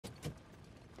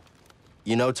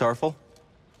You know Tarful?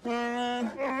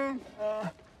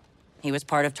 He was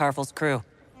part of Tarful's crew,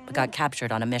 but got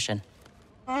captured on a mission.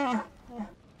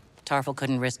 Tarful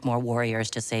couldn't risk more warriors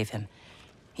to save him.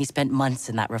 He spent months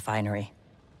in that refinery.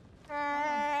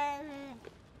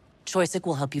 Choisic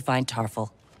will help you find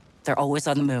Tarful. They're always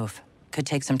on the move. Could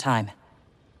take some time.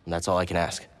 And that's all I can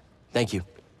ask. Thank you.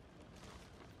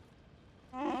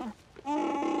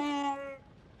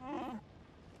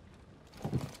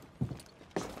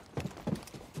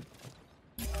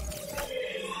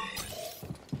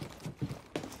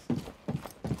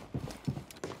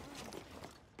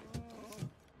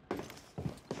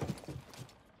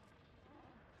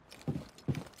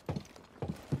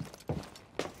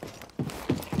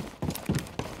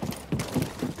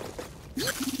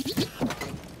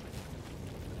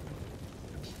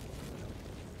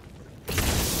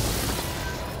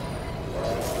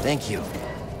 Thank you.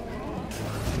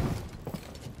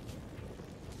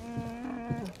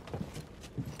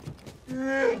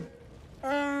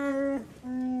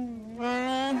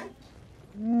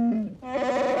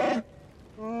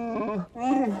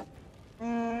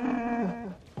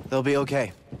 They'll be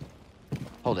okay.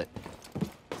 Hold it.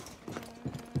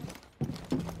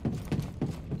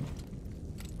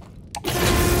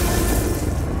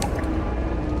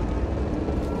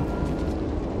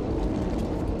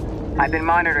 I've been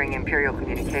monitoring Imperial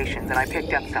communications, and I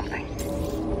picked up something.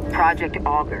 Project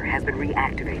Augur has been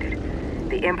reactivated.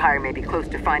 The Empire may be close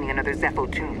to finding another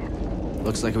Zepho tomb.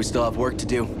 Looks like we still have work to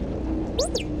do.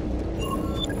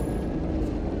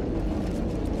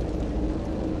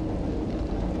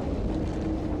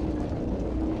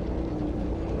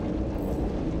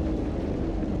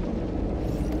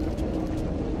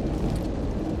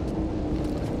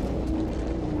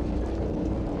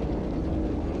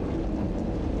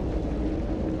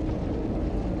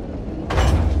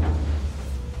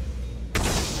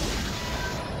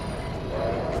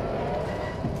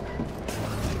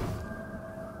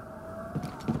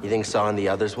 You think Saw and the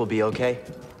others will be okay?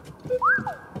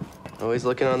 Always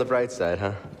looking on the bright side,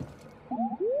 huh?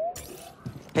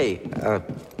 Hey,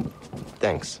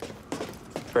 thanks.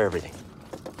 For everything.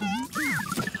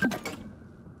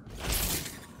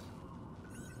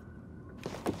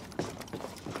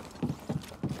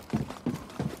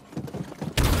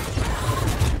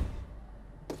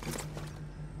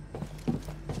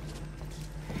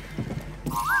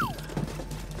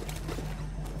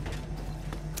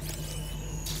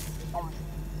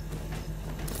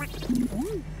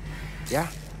 Yeah,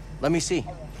 let me see.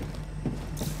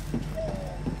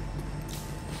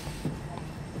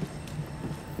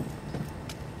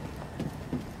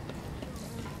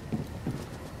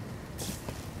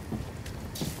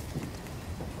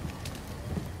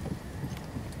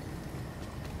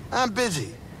 I'm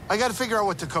busy. I gotta figure out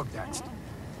what to cook next.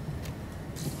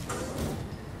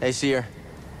 Hey, Seer.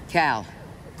 Cal,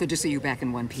 good to see you back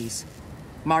in one piece.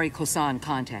 Mari Kosan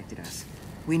contacted us.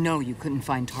 We know you couldn't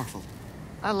find Tarful.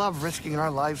 I love risking our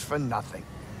lives for nothing.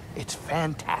 It's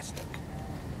fantastic.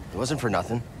 It wasn't for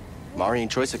nothing. Mari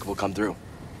and Choisic will come through.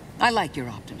 I like your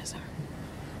optimism.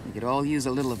 We could all use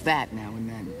a little of that now and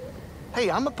then.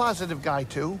 Hey, I'm a positive guy,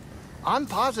 too. I'm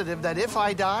positive that if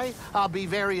I die, I'll be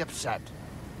very upset.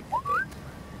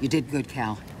 You did good,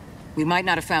 Cal. We might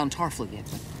not have found Tarful yet,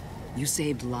 but you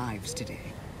saved lives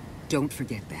today. Don't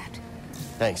forget that.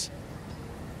 Thanks.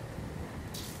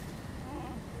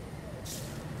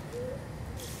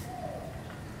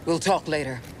 We'll talk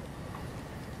later.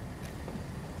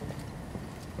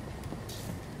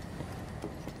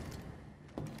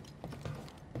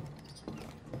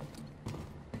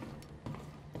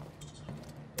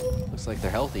 Looks like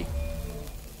they're healthy.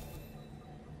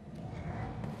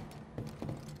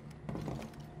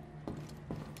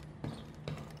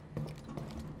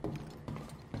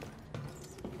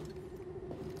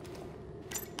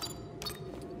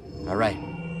 All right,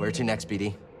 where to next,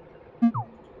 BD?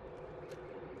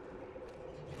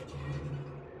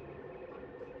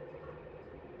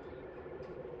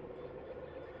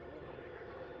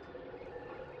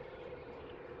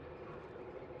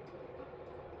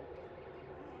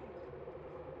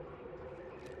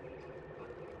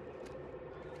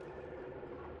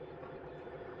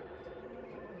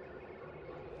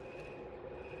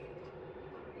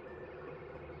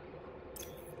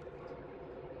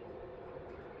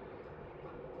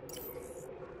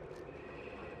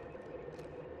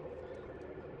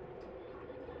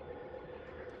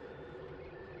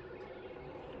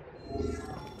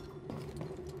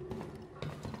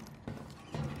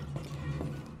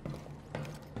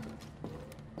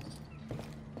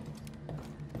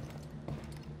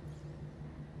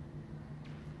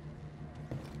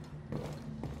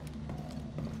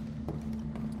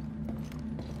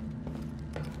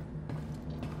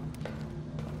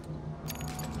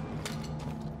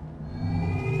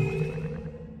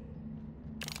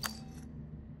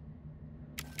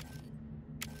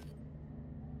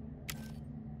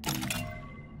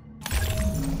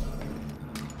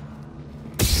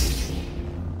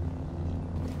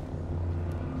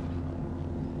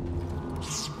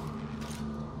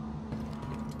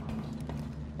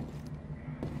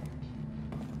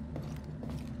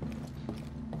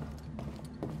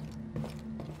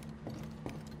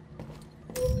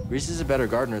 Reese is a better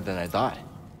gardener than I thought.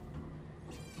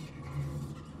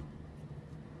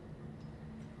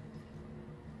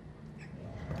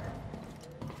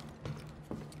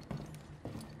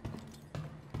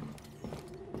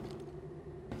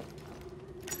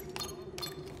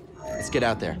 Let's get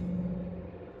out there.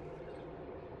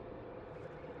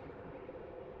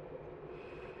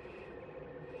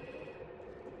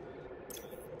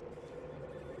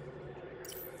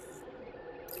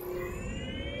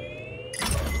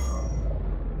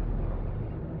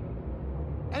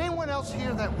 Anyone else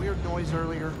hear that weird noise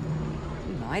earlier?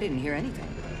 No, I didn't hear anything.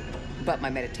 But my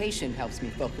meditation helps me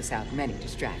focus out many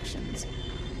distractions.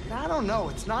 I don't know.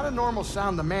 It's not a normal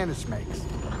sound the Mantis makes.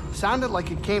 Sounded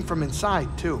like it came from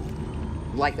inside, too.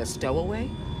 Like a stowaway?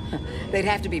 They'd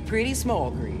have to be pretty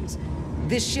small, Grease.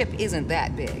 This ship isn't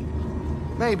that big.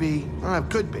 Maybe.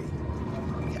 Could be.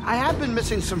 I have been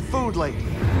missing some food lately.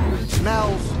 It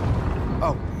smells...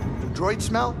 Oh, the droid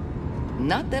smell?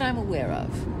 Not that I'm aware of.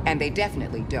 And they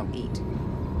definitely don't eat.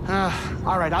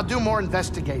 All right, I'll do more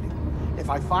investigating. If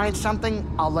I find something,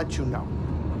 I'll let you know.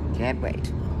 Can't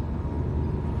wait.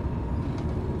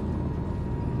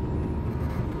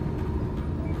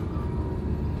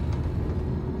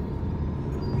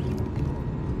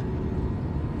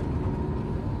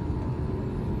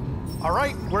 All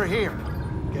right, we're here.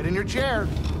 Get in your chair.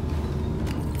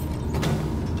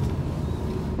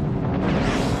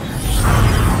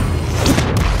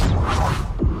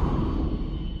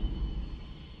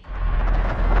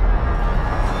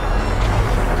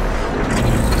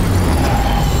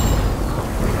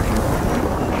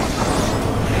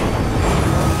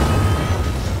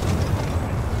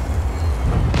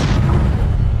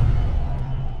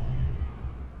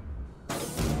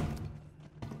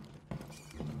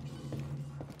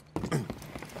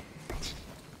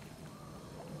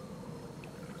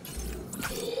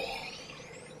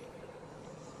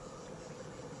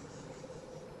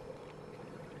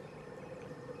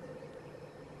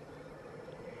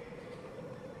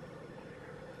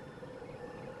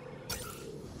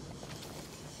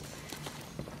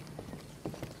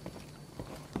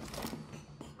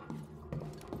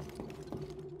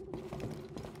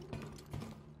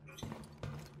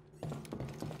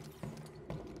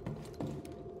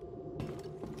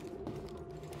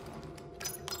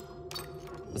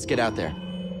 Let's get out there.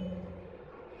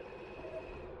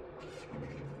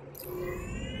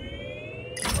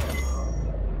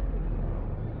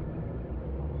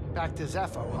 Back to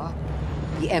Zepho, huh?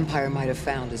 The Empire might have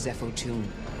found a Zepho tomb.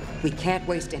 We can't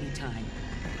waste any time.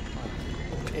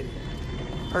 Pity.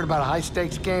 Heard about a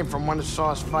high-stakes game from one of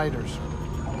Saw's fighters.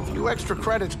 A few extra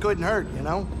credits couldn't hurt, you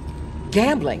know?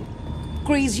 Gambling?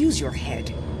 Grease, use your head.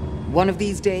 One of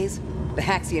these days, the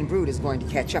Haxian brood is going to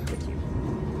catch up with you.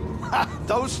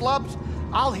 Those slubs?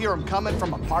 I'll hear them coming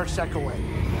from a parsec away.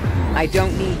 I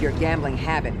don't need your gambling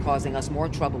habit causing us more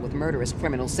trouble with murderous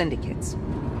criminal syndicates.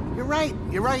 You're right,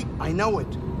 I know it.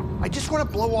 I just want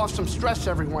to blow off some stress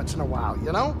every once in a while,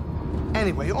 you know?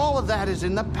 Anyway, all of that is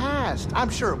in the past. I'm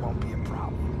sure it won't be a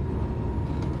problem.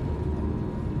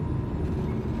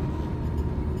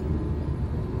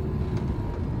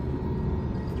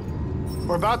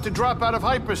 We're about to drop out of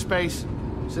hyperspace.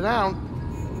 Sit down.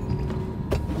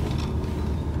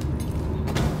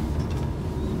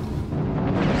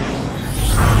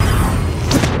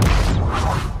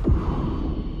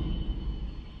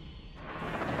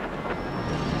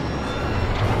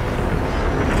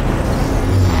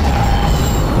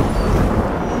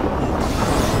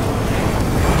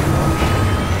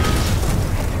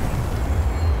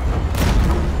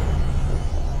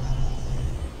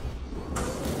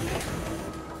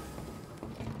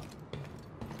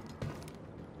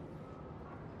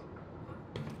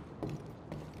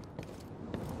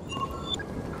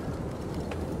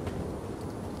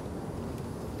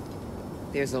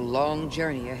 There's a long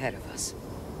journey ahead of us.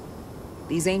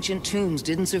 These ancient tombs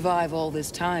didn't survive all this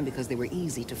time because they were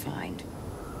easy to find.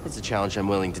 It's a challenge I'm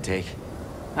willing to take.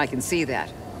 I can see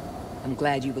that. I'm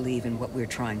glad you believe in what we're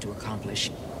trying to accomplish.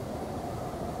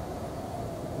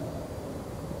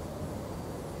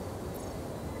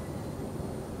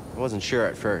 I wasn't sure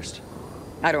at first.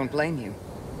 I don't blame you.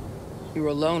 You were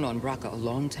alone on Bracca a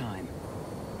long time.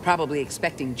 Probably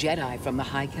expecting Jedi from the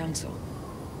High Council.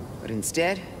 But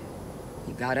instead,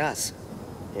 you got us.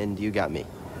 And you got me.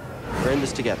 We're in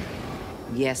this together.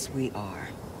 Yes, we are.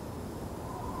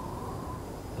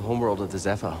 The homeworld of the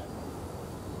Zepho.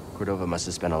 Cordova must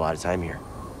have spent a lot of time here.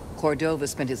 Cordova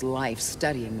spent his life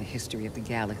studying the history of the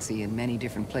galaxy in many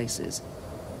different places.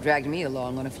 Dragged me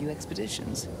along on a few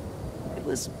expeditions. It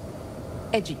was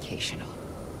educational.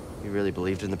 You really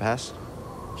believed in the past?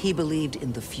 He believed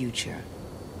in the future.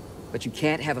 But you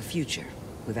can't have a future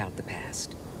without the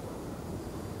past.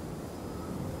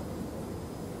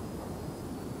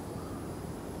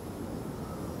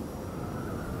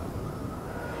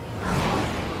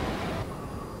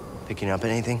 Picking up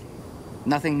anything?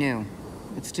 Nothing new.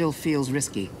 It still feels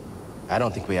risky. I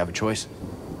don't think we have a choice.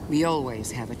 We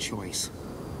always have a choice.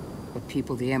 But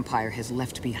people the Empire has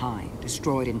left behind,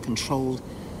 destroyed and controlled,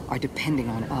 are depending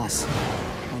on us.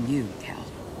 On you, Cal.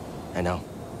 I know.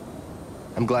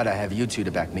 I'm glad I have you two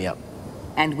to back me up.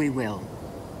 And we will.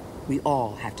 We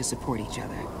all have to support each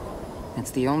other.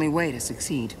 That's the only way to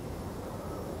succeed.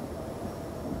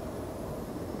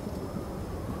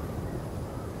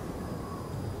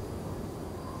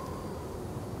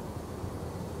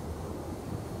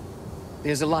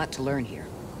 There's a lot to learn here.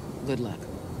 Good luck.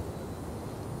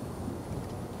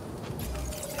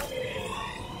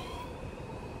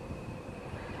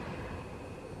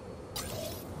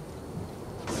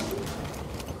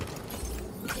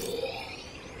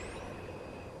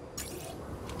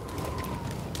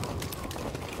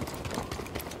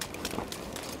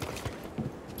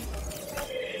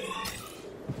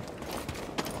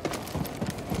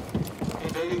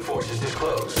 Invading forces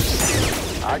disclosed.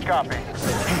 I copy.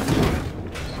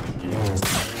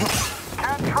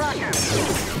 Can't track him.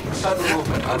 Sudden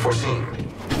movement unforeseen.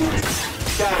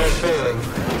 Scanners failing.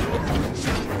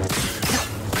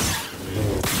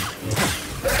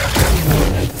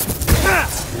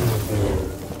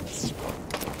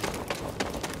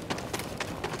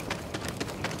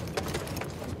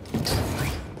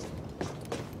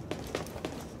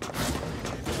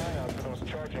 Eye out for those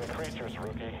charging creatures,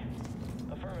 rookie.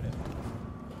 Affirmative.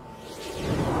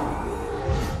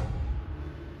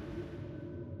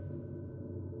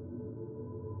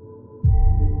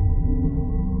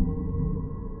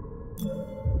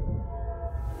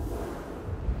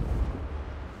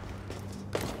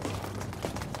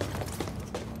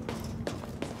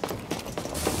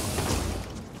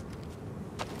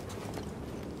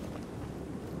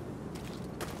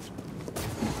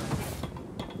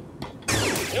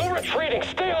 No retreating!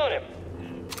 Stay on him!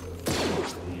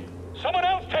 Someone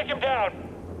else take him down!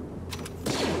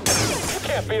 You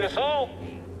can't beat us all!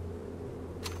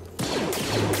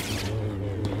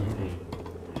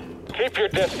 Keep your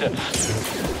distance.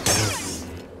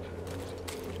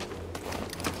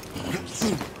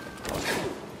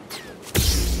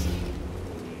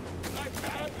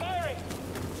 I'm firing!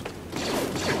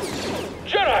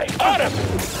 Jedi! On him!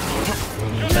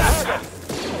 Shoot the target!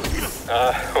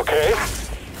 Okay.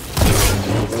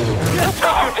 I'll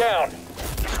take you down.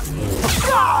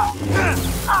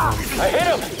 I hit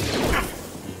him.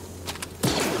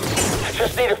 I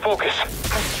just need to focus.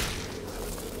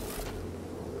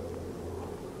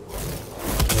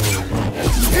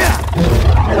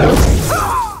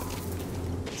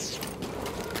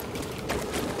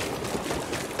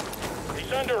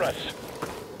 He's under us.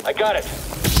 I got it.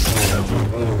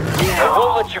 I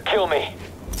won't let you kill me.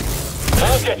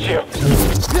 I'll get you.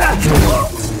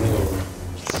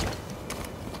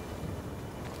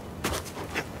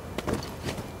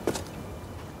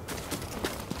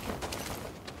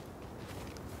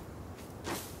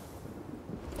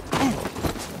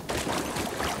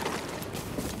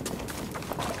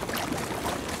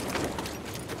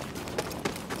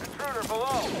 Intruder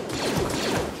below.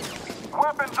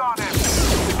 Weapons on him.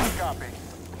 I copy.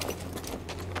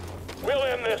 We'll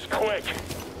end this quick.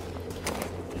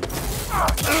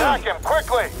 Attack him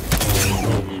quickly.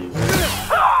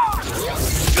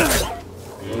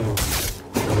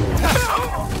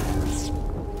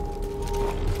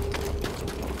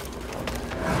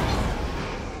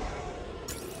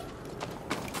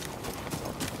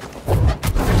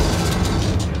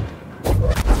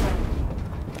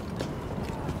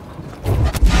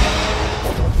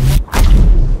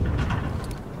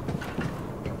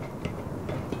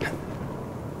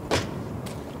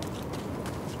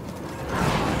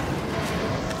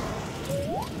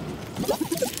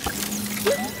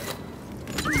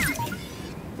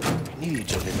 I knew you'd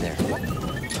jump in there.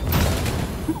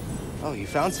 Oh, you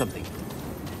found something.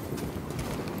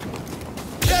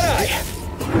 Jedi!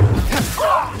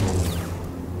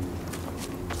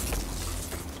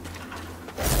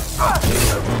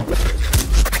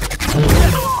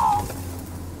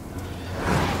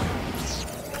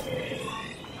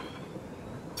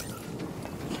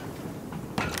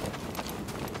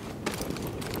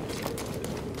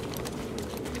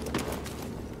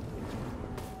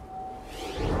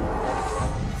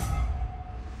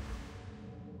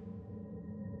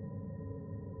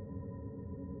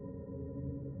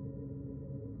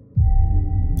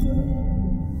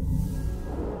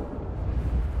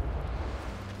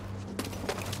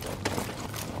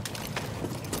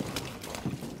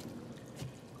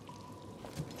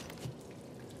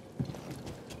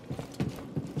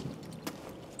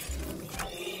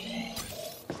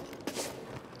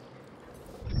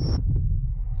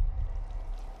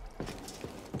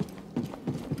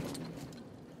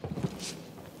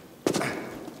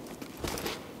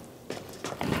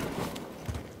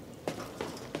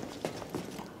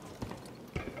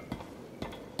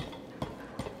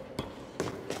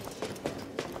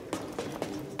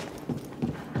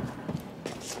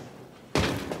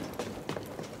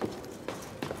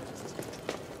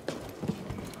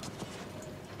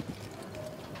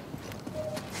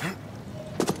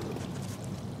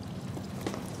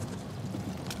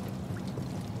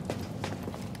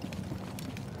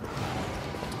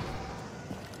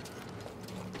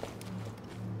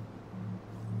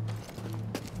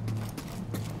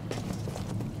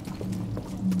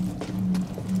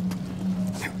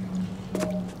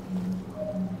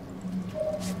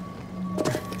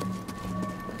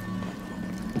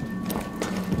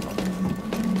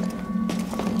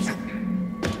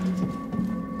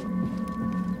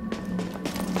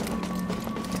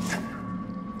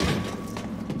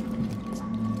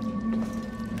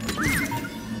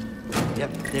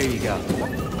 There you go.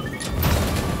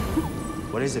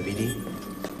 What is it, BD?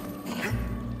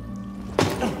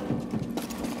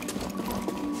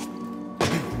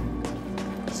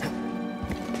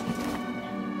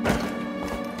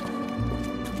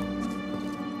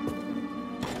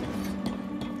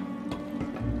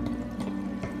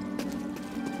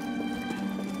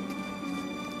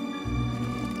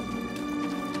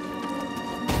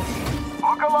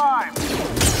 Hook alive!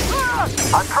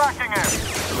 I'm tracking him!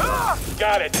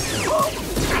 Got it.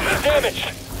 He's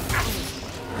damaged.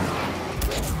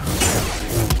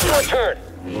 Your turn.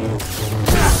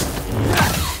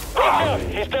 Watch out.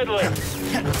 He's deadly.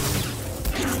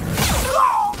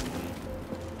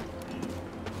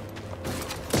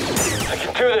 I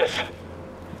can do this.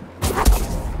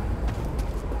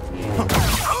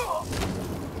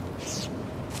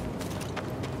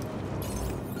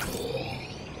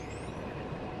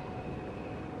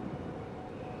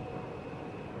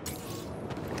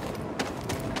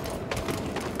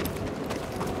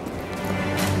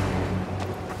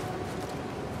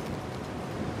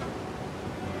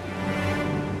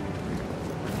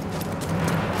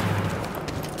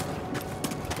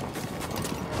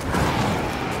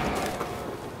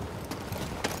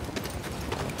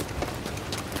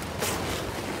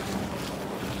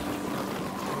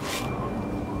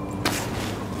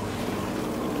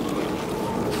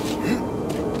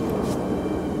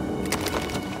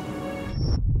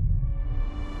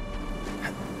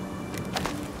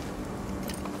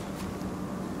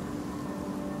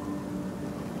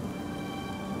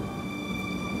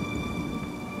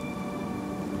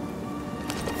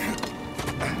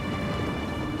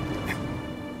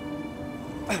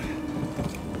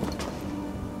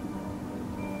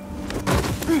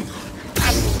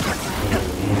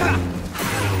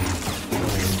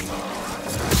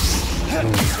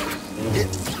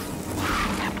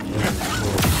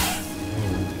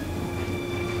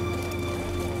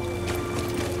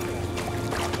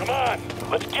 Come on,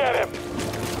 let's get him.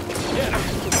 Yeah.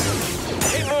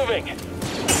 Keep moving.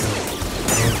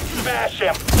 Smash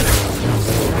him.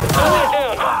 Lay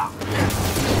down.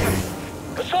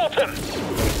 Assault him.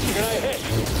 Can I hit?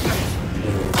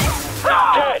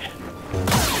 Dead.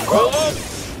 Roll up.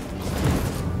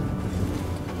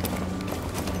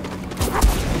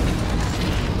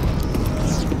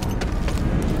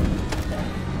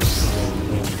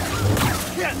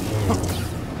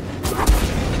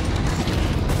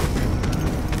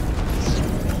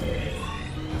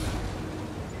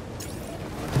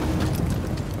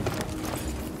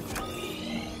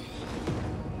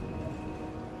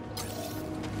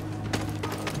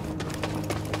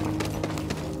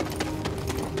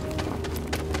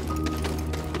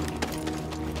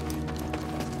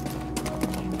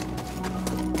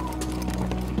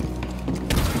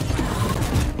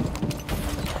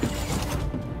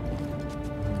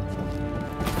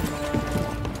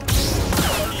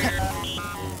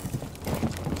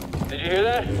 Did you hear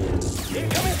that?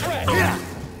 Incoming threat!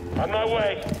 On my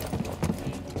way.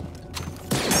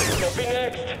 You'll be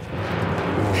next.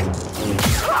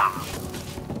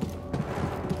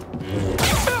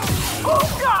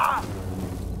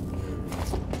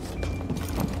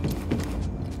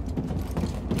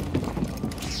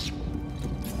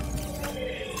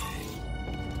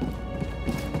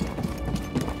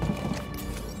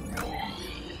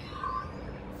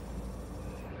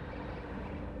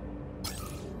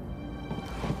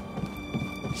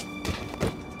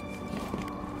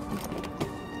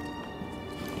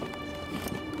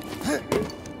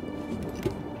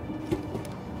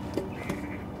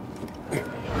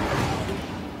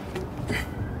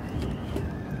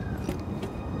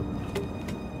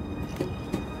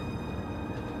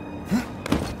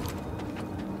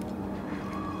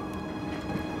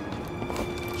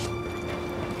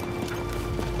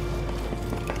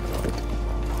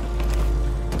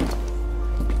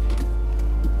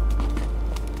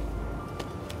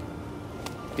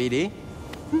 BD?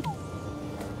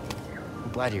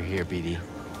 I'm glad you're here, BD.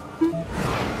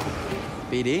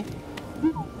 BD?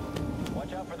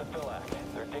 Watch out for the Philac.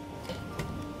 They're dick.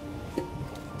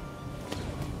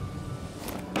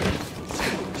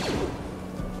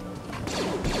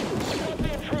 Watch out the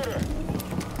intruder.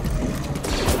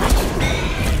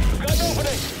 Got an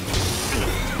opening.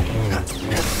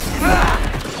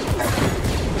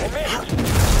 I missed.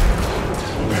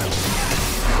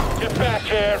 Get back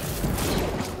here.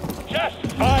 Just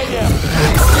find him!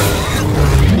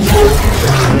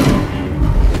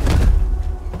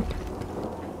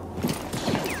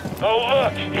 Oh,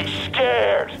 look! He's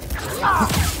scared!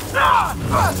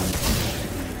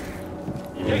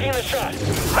 Taking the shot.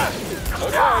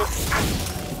 Okay.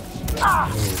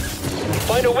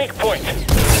 Find a weak point.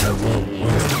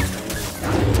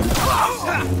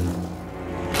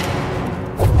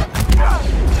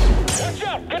 Watch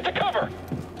out! Get to cover!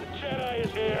 The Jedi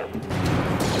is here.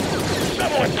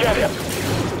 Someone get him!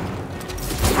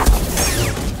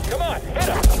 Come on, hit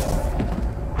him!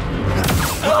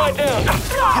 Ally down!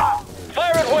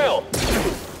 Fire at will!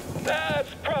 That's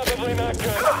probably not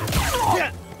good.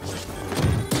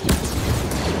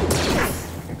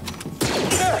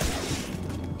 There!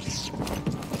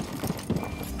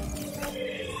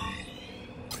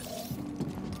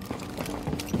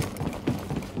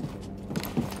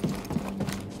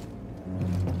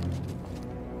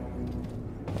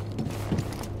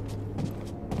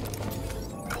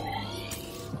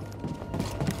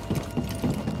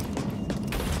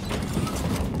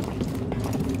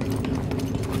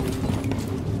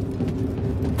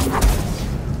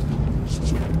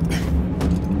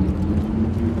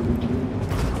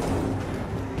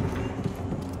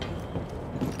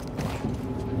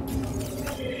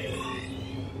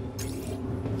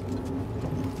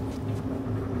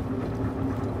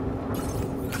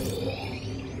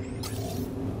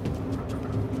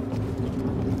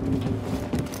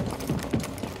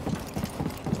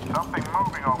 Something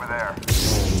moving over there.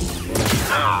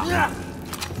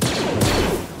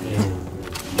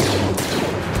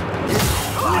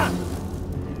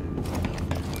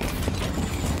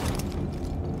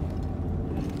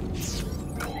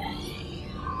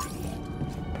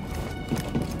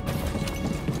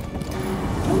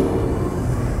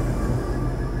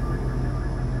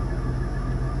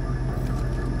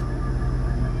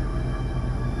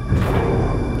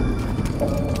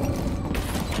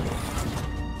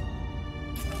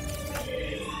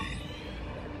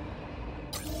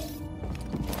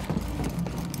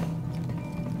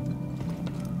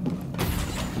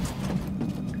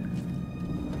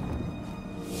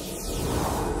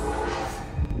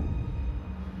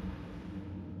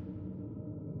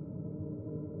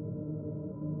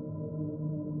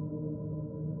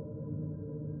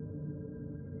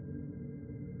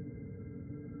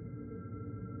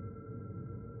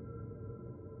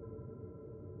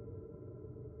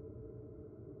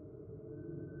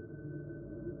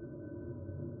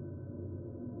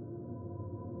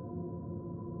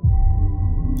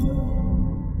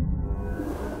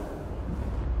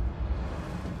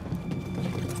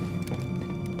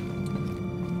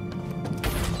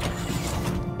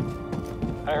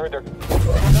 I heard they're... Got a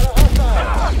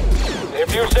hostile!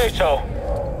 If you say so.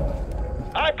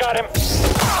 I've got him!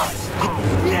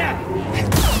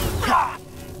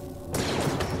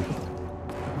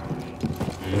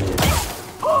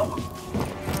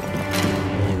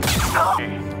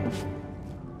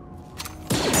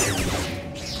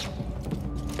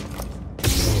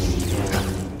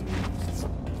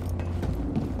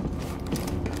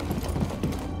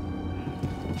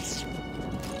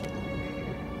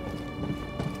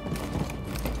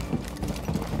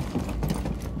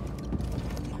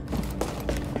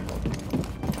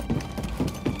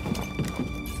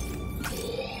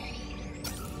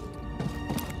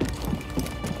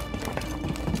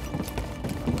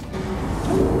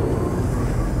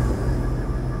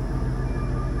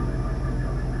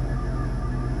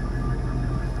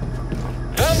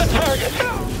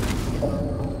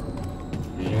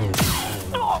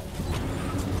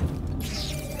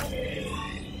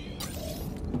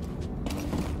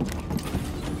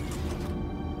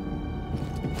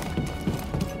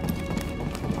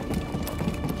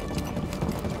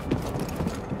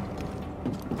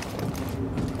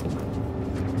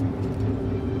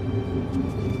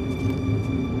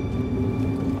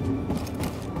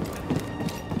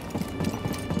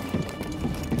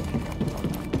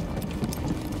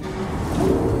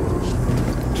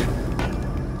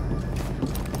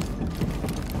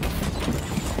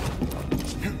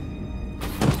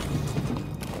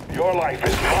 Your life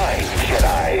is mine,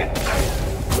 Jedi.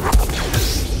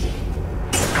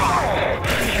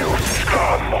 You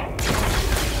scum!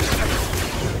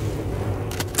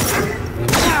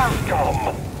 Scum!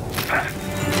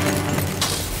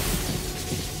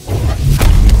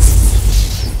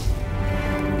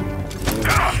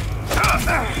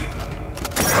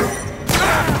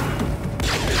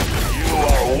 You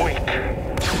are weak.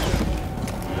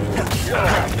 You'll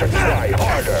have to try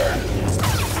harder.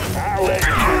 I'll let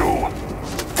you.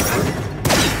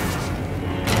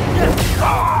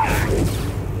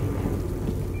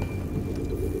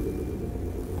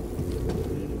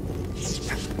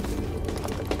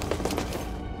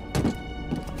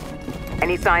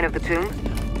 Any sign of the tomb?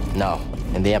 No,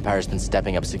 and the Empire's been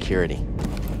stepping up security.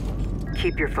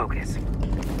 Keep your focus.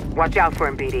 Watch out for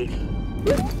him, BD.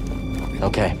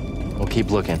 Okay. We'll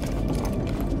keep looking.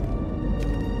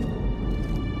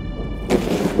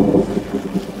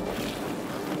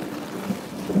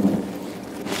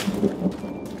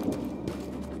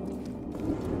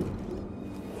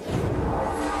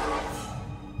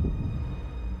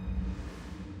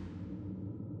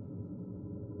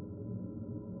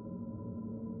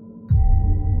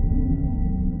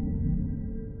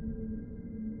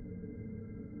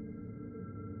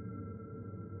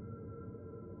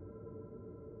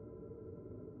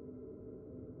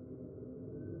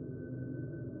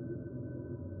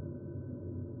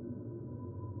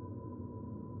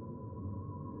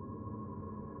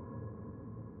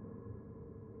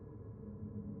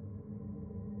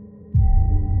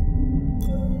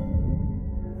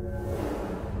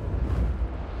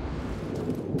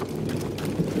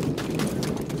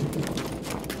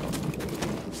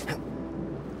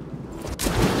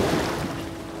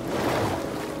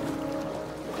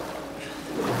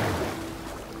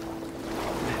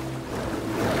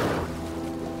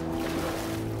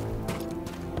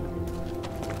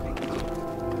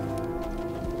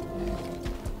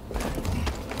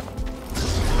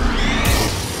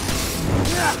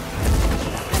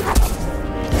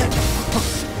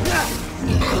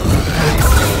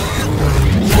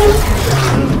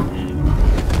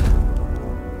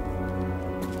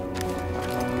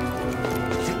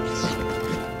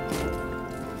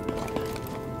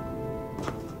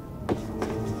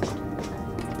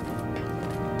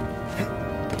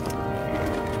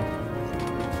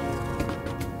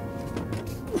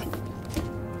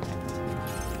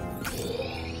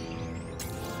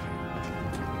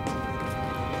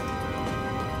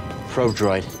 Probe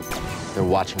droid. They're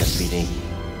watching us, BD.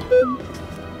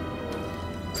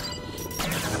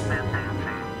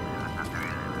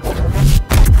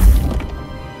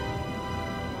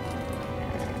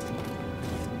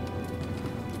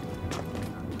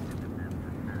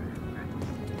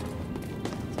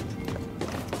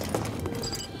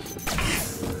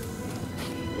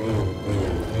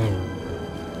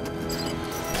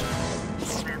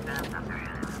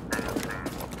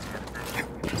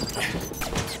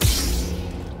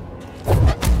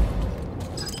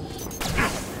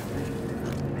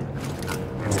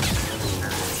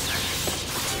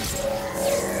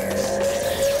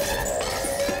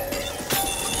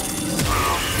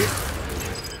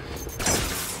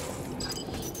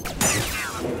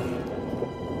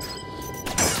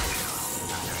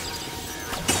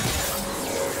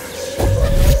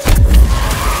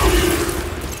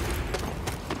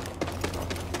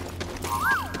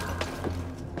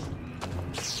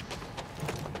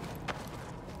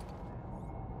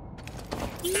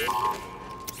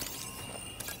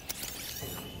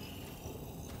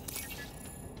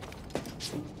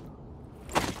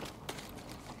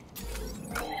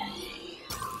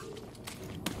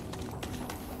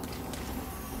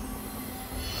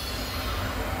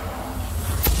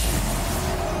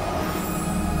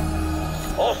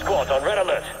 All squads on red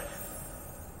alert.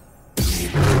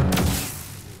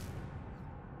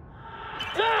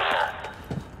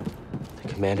 The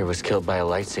commander was killed by a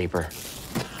lightsaber.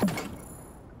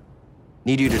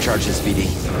 Need you to charge this, BD.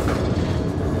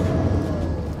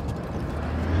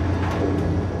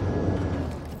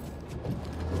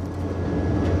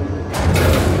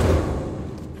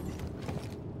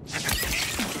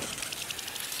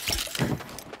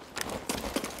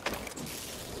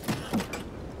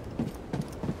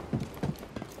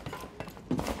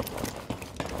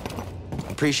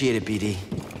 Appreciate it, BD.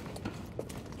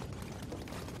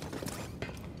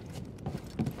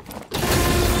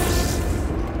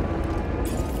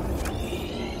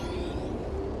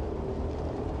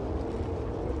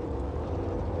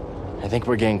 I think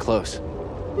we're getting close.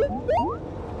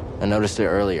 I noticed it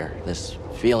earlier, this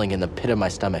feeling in the pit of my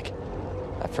stomach.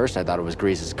 At first I thought it was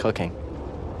Grease's cooking.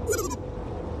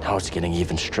 Now it's getting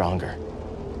even stronger.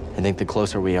 I think the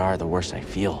closer we are, the worse I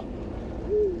feel.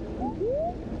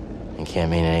 It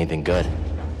can't mean anything good.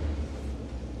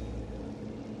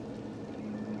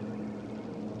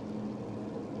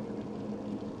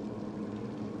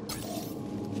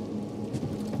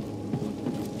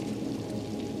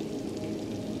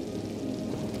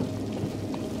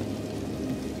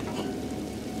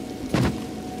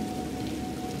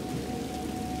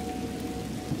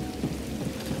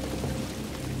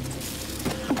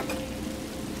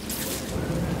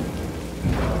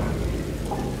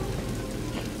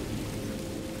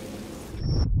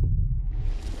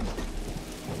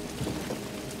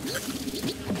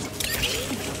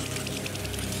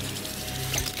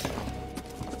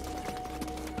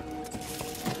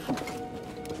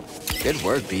 Good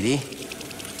work, BD.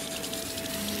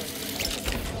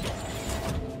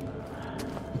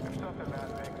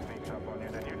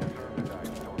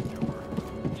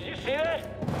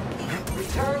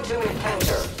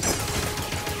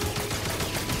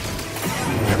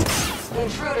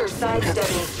 Intruder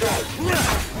sidestepping strike.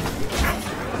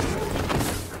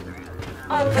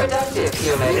 Unproductive,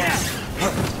 human.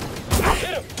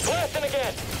 Hit him! Blasting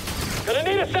again! Gonna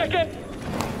need a second!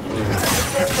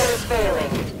 Systems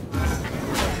failing.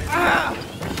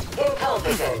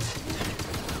 Incompetent.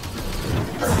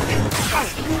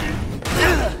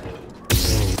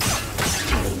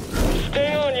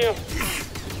 Stay on you!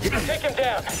 Take him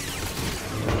down!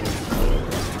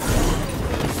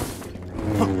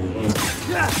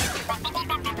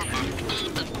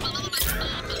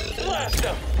 Blast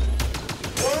him!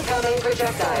 Incoming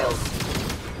projectiles.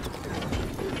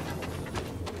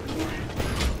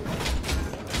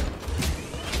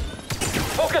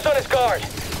 Focus on his guard!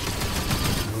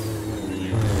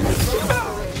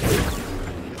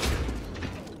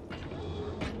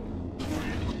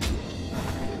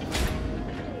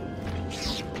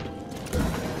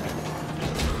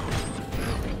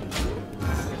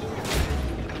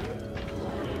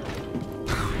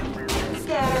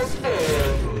 Scanners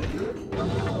failing.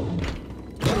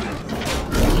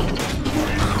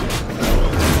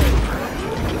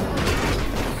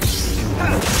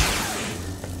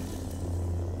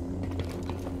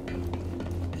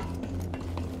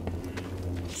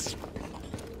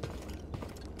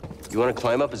 You want to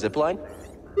climb up a zip line?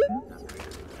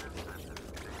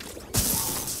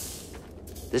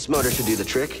 This motor should do the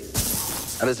trick.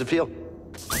 How does it feel?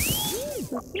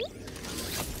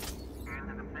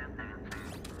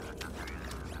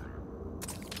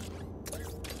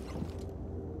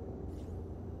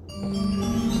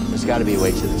 There's got to be a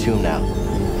way to the tomb now.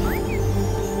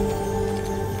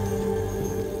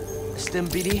 Stim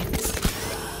BD?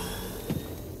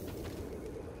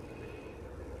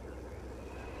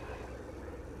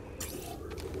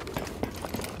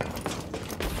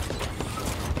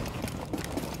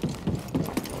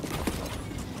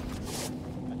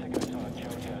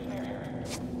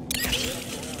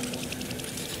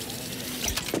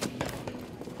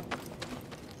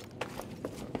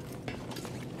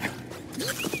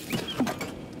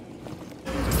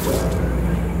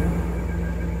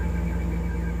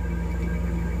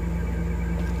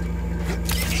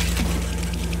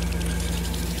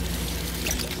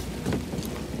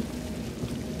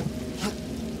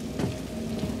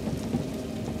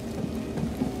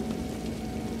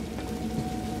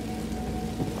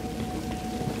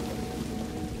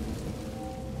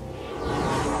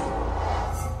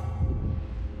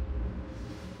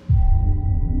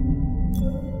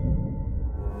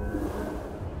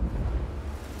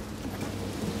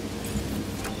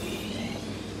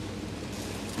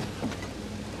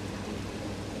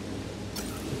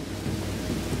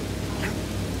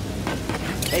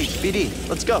 Hey, BD,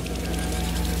 let's go.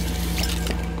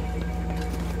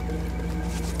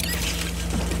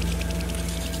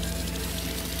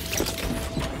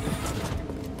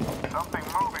 Something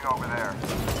moving over there.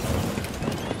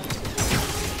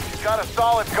 He's got a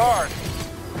solid guard.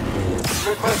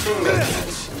 Requesting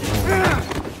maintenance.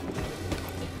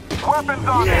 Weapons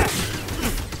on him.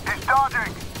 He's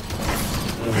dodging.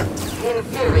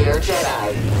 Inferior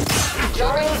Jedi.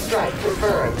 Jarring strike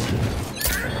confirmed.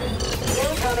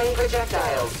 Incoming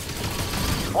projectiles.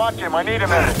 Watch him, I need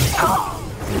him at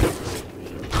it.